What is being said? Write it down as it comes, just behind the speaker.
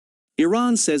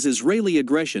Iran says Israeli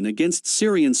aggression against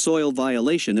Syrian soil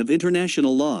violation of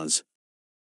international laws.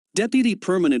 Deputy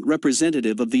Permanent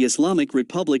Representative of the Islamic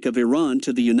Republic of Iran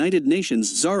to the United Nations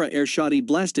Zahra Ershadi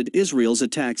blasted Israel's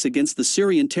attacks against the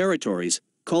Syrian territories,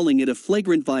 calling it a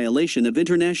flagrant violation of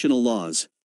international laws.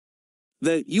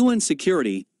 The UN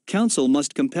Security Council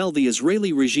must compel the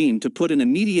Israeli regime to put an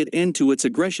immediate end to its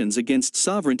aggressions against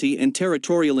sovereignty and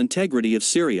territorial integrity of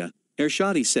Syria,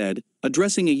 Ershadi said,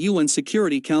 addressing a UN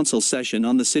Security Council session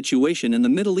on the situation in the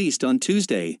Middle East on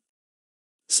Tuesday.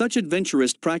 Such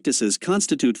adventurist practices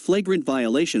constitute flagrant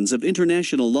violations of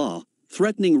international law,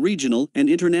 threatening regional and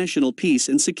international peace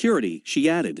and security, she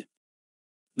added.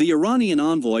 The Iranian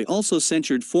envoy also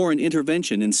censured foreign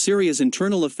intervention in Syria's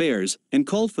internal affairs and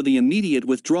called for the immediate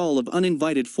withdrawal of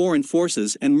uninvited foreign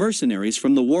forces and mercenaries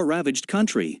from the war-ravaged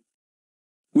country.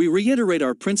 We reiterate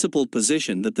our principled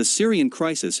position that the Syrian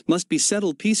crisis must be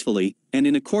settled peacefully and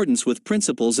in accordance with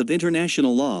principles of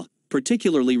international law,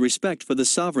 particularly respect for the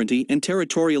sovereignty and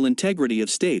territorial integrity of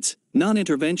states,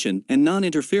 non-intervention and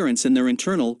non-interference in their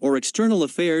internal or external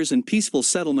affairs and peaceful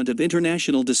settlement of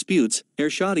international disputes,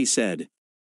 Ershadi said.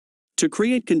 To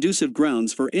create conducive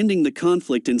grounds for ending the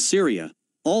conflict in Syria,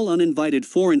 all uninvited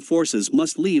foreign forces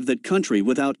must leave that country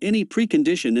without any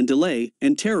precondition and delay,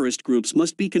 and terrorist groups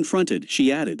must be confronted,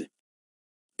 she added.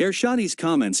 Ershadi's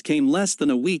comments came less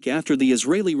than a week after the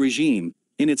Israeli regime,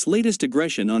 in its latest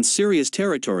aggression on Syria's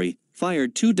territory,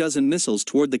 fired 24 missiles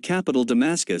toward the capital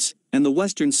Damascus and the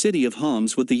western city of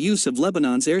Homs with the use of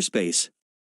Lebanon's airspace.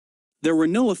 There were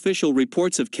no official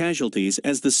reports of casualties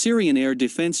as the Syrian air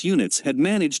defense units had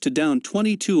managed to down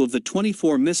 22 of the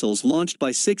 24 missiles launched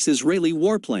by 6 Israeli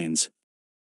warplanes.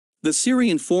 The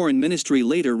Syrian Foreign Ministry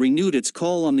later renewed its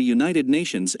call on the United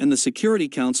Nations and the Security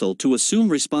Council to assume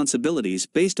responsibilities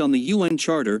based on the UN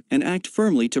Charter and act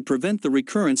firmly to prevent the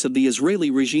recurrence of the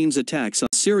Israeli regime's attacks on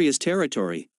Syria's territory.